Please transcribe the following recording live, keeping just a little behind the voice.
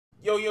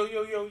Yo, yo,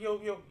 yo, yo, yo,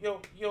 yo,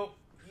 yo, yo,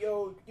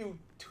 yo,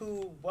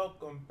 YouTube.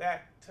 Welcome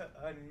back to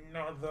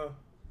another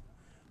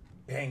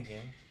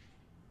banging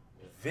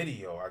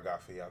video I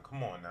got for y'all.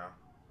 Come on now.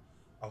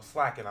 I was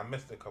slacking. I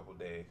missed a couple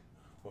days.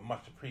 With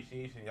much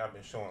appreciation, y'all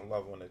been showing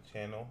love on the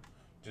channel.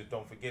 Just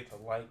don't forget to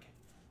like,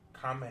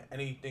 comment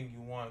anything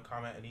you want,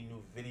 comment any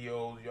new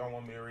videos y'all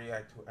want me to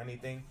react to,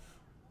 anything.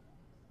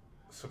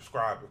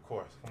 Subscribe, of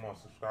course. Come on,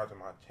 subscribe to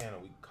my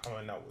channel. We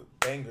coming out with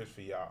bangers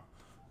for y'all.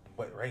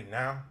 But right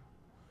now,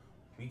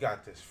 we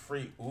got this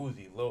free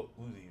Uzi, Lil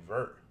Uzi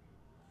Vert.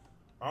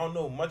 I don't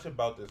know much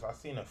about this. I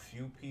seen a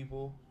few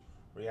people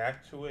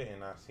react to it,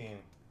 and I seen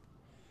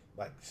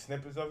like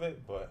snippets of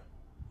it, but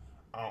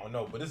I don't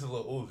know. But this is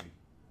Lil Uzi.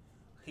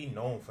 He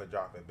known for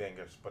dropping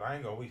bangers, but I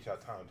ain't gonna waste y'all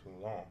time too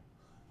long.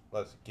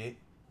 Let's get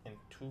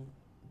into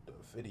the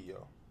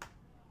video.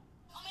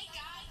 Oh my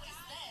God, what is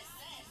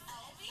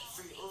this?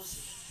 Free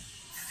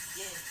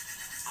Uzi.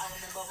 Yeah, I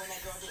remember when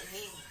that girl didn't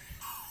need me.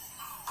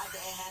 I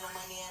didn't have no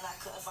money and I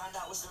couldn't find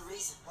out what's the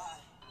reason. Why?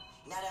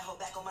 Now that hoe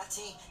back on my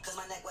team, cause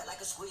my neck wet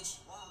like a squeegee.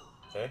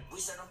 Okay.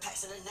 We serve them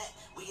packs in the net,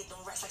 we get them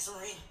racks like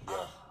Serena.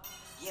 Yeah.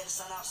 Yeah, the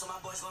sun out, so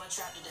my boys gonna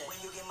trap today. When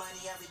you get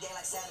money every day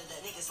like Saturday.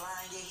 Niggas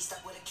lying, yeah, he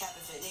stuck with a cap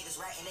and fit. Niggas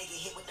writing, they get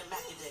hit with the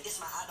Mac today.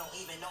 This my I don't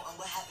even know I'm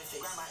what happened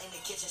fit. Grandma in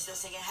the kitchen still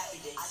singing happy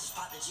days. I just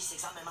popped the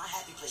G6, I'm in my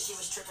happy place. She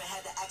was tripping,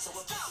 had to ask her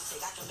what people take.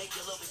 I can make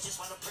you a little bit, just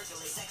wanna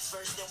percolate. Sex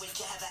first, then we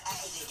can have an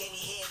accident. Gave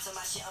me head to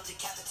my shit, I'm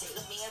decapitated.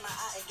 Look me in my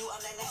eye and do I'm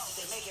that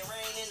nasty thing. Make it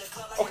rain in the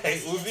club like okay,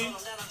 Uzi.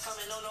 that I'm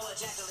coming, no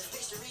ejaculate.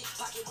 Pastry,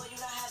 pocket boy, you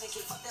not having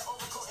cake. Fuck that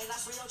overcoat and I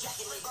real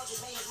jacket. Bro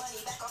just made his money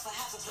back off a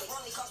half a plate.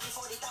 Only cost me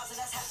 40,000,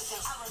 that's half the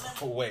face. I remember.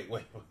 Oh, wait.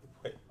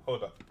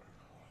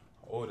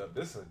 Hold up.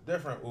 This is a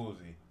different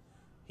Uzi.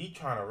 He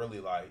trying to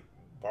really like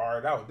bar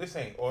it out. This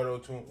ain't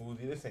auto-tune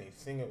Uzi. This ain't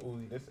singing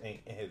Uzi. This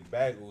ain't in his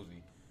bag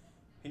Uzi.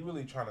 He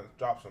really trying to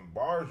drop some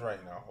bars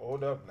right now.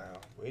 Hold up now.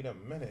 Wait a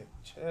minute.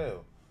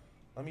 Chill.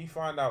 Let me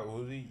find out,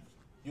 Uzi.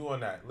 You on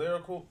that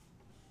lyrical?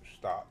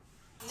 Stop.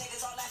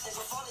 Niggas all laughing,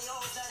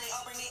 portfolios done, they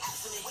all bring me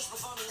abstinent. Wish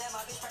before me, let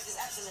my bitch practice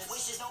abstinence.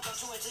 Wishes don't come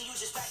true until you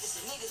just practice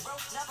it. Niggas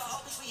broke, never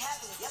hope it's we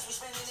having it. Yes, we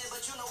spending it,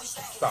 but you know we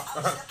stacking it. I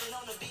was stepping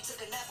on the beat,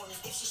 took a nap on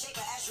it. If she shake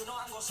her ass, you know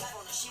I'm gonna slap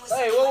on it. She was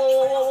Hey,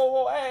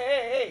 whoa.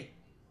 Hey.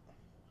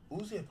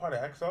 Uzi a part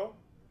of XO?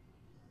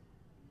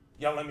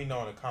 Y'all let me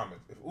know in the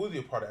comments. If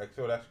Uzi a part of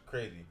XO, that's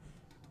crazy.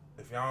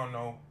 If y'all don't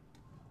know,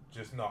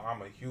 just know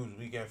I'm a huge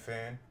Weeknd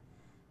fan.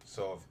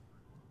 So if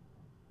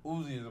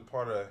Uzi is a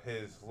part of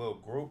his little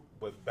group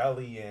with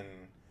Belly and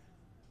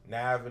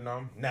Nav and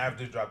them. Nav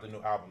just dropped a new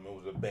album. It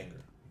was a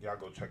banger.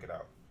 Y'all go check it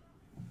out.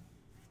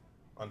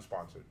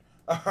 Unsponsored.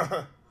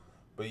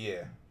 But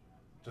yeah,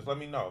 just let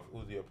me know if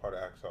Uzi a part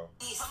of XO.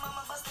 My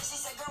mama busted,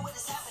 she said, girl, what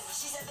is happening?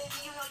 She said, baby,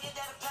 you know your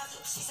dad a pastor.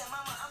 She said,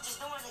 mama, I'm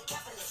just doing the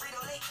capping it. Frito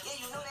Lay, yeah,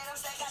 you know that I'm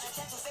stacked. Got a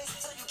tattoo face,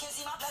 so you can't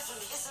see my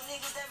blasphemy. It's some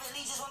niggas that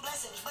really just want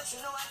blessing me. But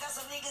you know I got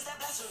some niggas that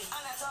blasphemy.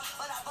 I'm not tough,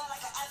 but I ball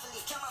like an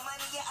athlete. Count my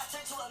money, yeah, I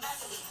turn to a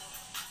mathlete.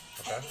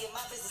 Had to get my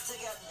business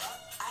together.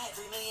 I had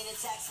 $3 million in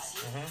taxes.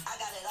 I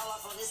got it all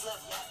off on this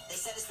level. They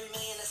said it's $3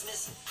 million that's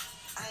missing.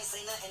 I ain't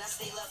say nothing, I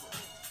stay level.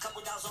 Couple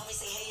dollars on me,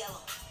 say hey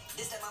yellow.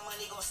 This that my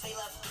money gon' stay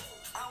level.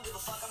 I don't give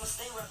a fuck, I'ma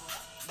stay rebel.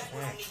 Back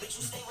behind me,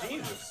 bitch, you stay rebel.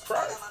 Jesus I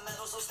Christ. got my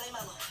medal, so stay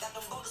mellow. Got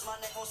them boulders, my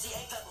neck won't see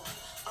a pebble.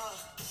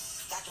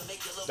 Got to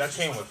make you look. That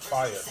chain was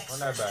fire.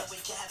 Run that back.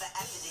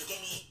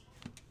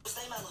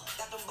 Stay mellow.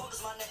 Got them boulders,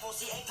 my neck won't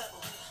see a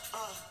pebble.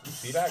 You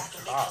see that?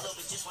 God.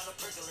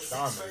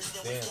 Diamond.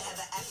 Damn.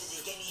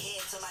 Gave me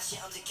head to my shit,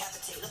 I'm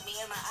decapitated. Look me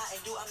in my eye and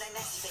do I'm that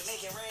nasty thing.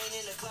 Make it rain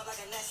in the club like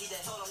a nasty day.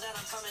 Told them that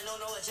I'm coming, no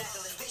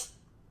ejaculate. Bitch.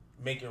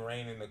 Make it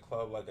rain in the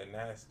club like a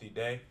nasty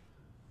day.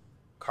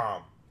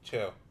 Calm.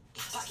 Chill.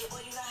 Pocket boy,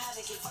 you not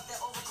having cake. Fuck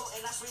that overcoat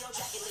and I real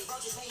jacket. Bro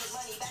just made his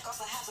money back off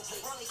a half a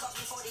plate. Only cost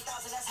me 40,000,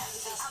 that's half the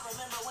face. I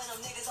remember when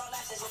them niggas all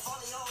laughing.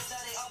 Portfolios, now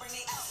they all bring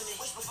me abstinent.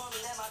 Wish before me,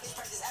 let my bitch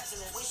practice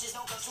abstinence. Wishes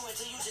don't come true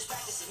until you just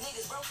practice it.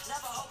 Niggas broke,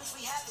 never hope it's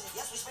we having it.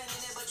 Yes, we spending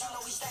it, but you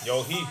know we stacking it.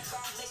 Yo, his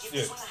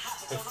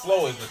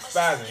flow is just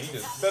spazzing. He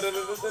just.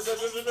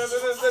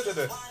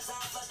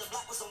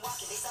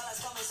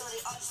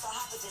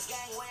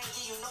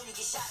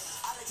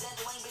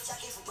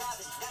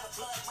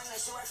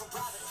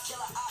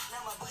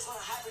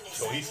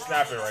 So he's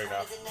snapping right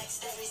now.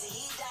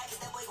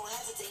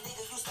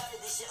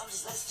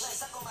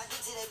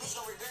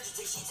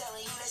 She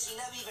telling you that she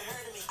never even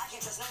heard of me. I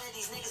can't trust none of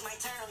these niggas might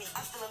turn on me.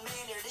 I'm still a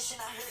millionaire, this shit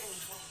not hurting me.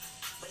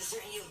 But it's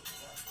hurting you.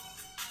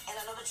 And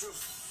I know the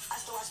truth. I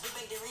still watch Big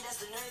Bang Theory,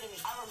 that's the nerd in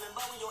me. I remember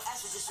when your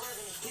ass was just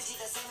swerving me. You see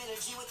that same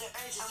energy with the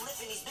urges. I'm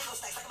lifting these big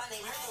old stacks like my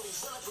name Hercules.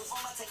 Bulletproof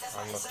on my tank, that's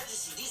my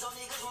insurgency. These old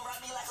niggas will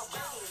rob me like a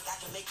burglary. I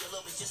can make you a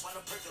little bit, just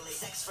wanna percolate.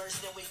 Sex first,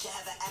 then we can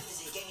have an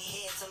afterday. Gave me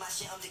head to my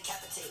shit, I'm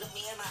decapitated. Look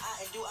me in my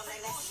eye and do I'm that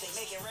nasty thing.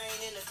 Make it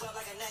rain in the club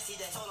like a nasty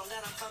day. Told them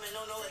that I'm coming,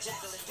 no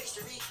ejaculate.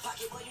 Pastry,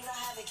 pocket boy, you not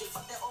having cake.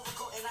 Fuck that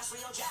overcoat and I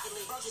real jacket.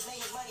 Bro just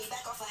made his money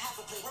back off a half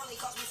a plate. Only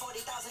cost me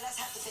 40,000, that's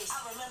half the face. I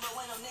remember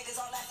when them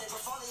niggas all laughing.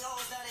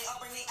 Portfolios, now they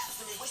all bring me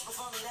abstinent. Wish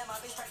before me, let my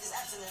bitch practice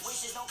abstinence.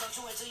 Wishes don't come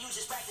true until you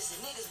just practice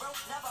it. Niggas broke,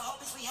 never hope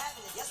it's we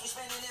having it. Yes, we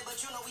spending it, but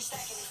you know we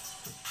stacking it.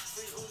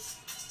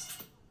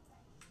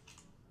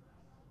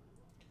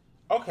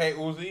 Okay,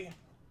 Uzi.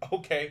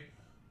 Okay.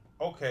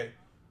 Okay.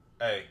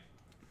 Hey,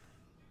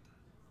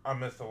 I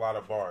missed a lot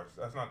of bars.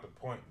 That's not the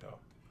point, though.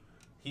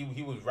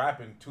 He was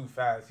rapping too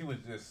fast. He was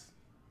just.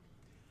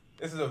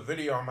 This is a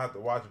video I'm gonna have to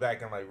watch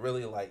back and like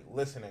really like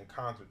listen and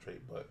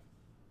concentrate. But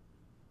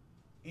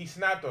he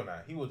snapped on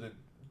that. He was a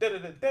that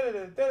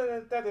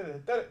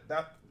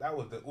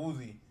was the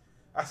Uzi.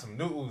 That's some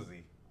new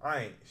Uzi. I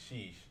ain't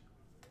sheesh.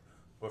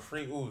 But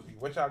free Uzi.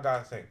 What y'all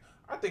guys think?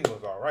 I think it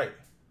was alright.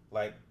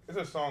 Like it's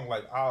a song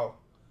like I'll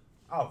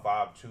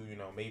vibe to, you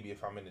know, maybe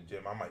if I'm in the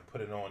gym I might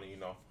put it on and, you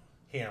know,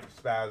 hear him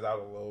spaz out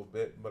a little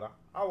bit. But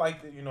I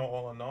liked it, you know,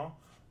 all in all.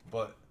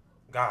 But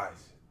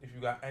guys, if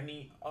you got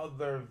any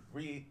other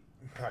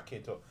I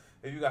can't talk.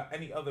 If you got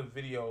any other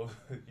videos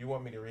you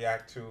want me to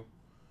react to,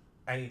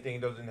 anything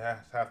doesn't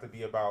have to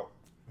be about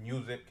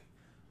music.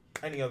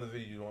 Any other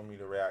videos you want me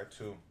to react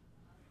to,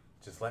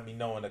 just let me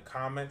know in the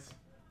comments.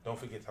 Don't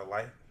forget to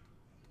like,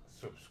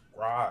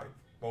 subscribe.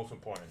 Most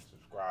important,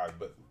 subscribe.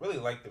 But really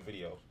like the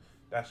videos.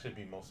 That should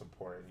be most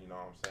important, you know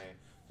what I'm saying?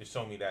 Just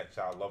show me that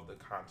y'all love the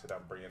content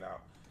I'm bringing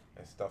out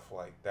and stuff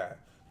like that.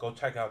 Go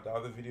check out the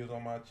other videos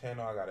on my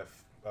channel. I got a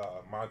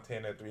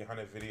Montana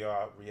 300 video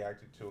I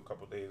reacted to a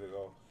couple days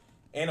ago.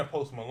 And a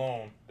Post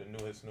Malone,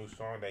 his new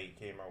song that he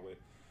came out with,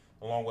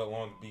 along with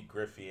Long Beat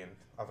Griffey and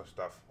other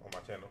stuff on my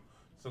channel.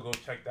 So go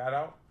check that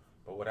out.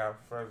 But without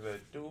further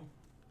ado,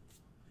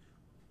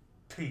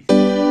 peace.